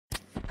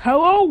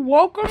Hello,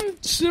 welcome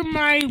to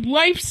my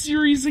life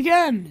series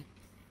again.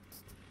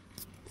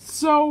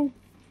 So,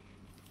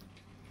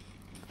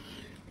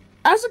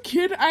 as a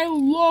kid, I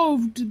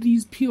loved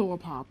these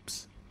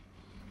Peel-A-Pops.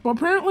 But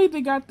apparently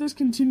they got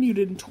discontinued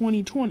in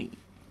 2020.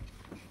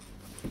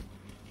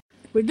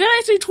 Wait, did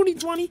I say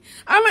 2020?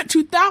 I meant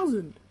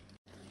 2000.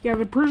 Yeah,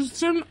 the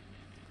person,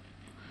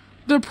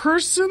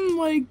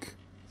 like,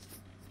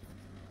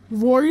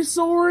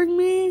 voice-overing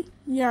me,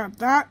 yeah,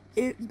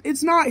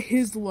 it's not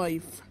his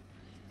life.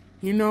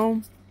 You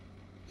know?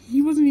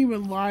 He wasn't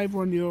even live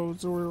when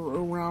those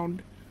were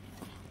around.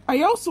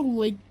 I also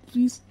like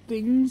these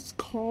things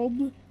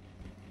called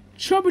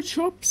Chupa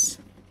Chups.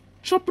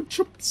 Chupa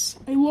Chups.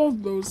 I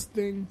love those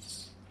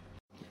things.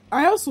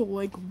 I also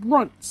like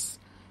runts,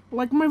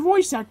 like my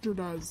voice actor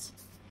does.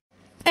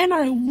 And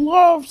I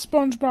love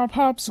SpongeBob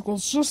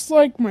popsicles, just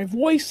like my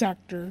voice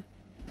actor.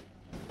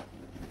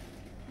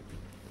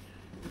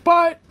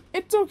 But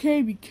it's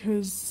okay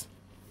because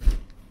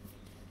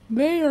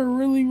they are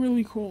really,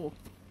 really cool.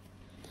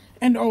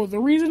 And the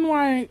reason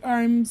why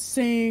I'm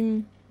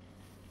saying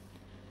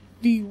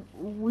the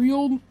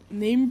real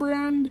name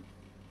brand,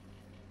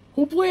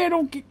 hopefully I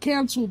don't get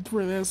canceled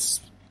for this,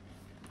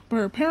 but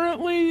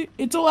apparently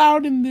it's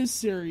allowed in this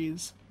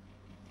series,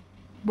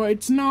 but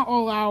it's not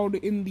allowed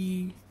in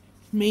the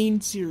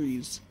main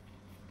series.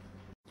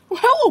 Well,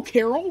 hello,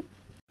 Carol!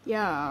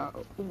 Yeah,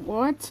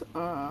 what's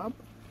up?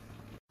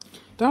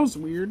 That was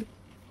weird.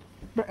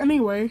 But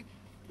anyway,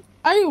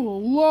 I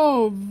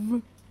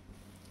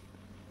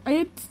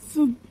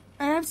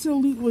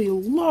absolutely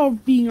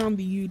love being on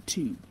the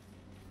YouTube.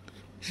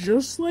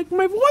 Just like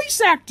my voice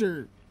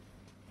actor.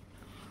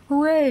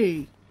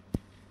 Hooray.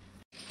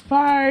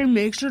 Bye.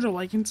 Make sure to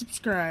like and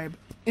subscribe.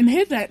 And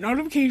hit that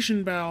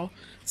notification bell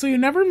so you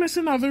never miss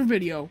another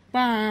video.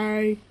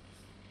 Bye.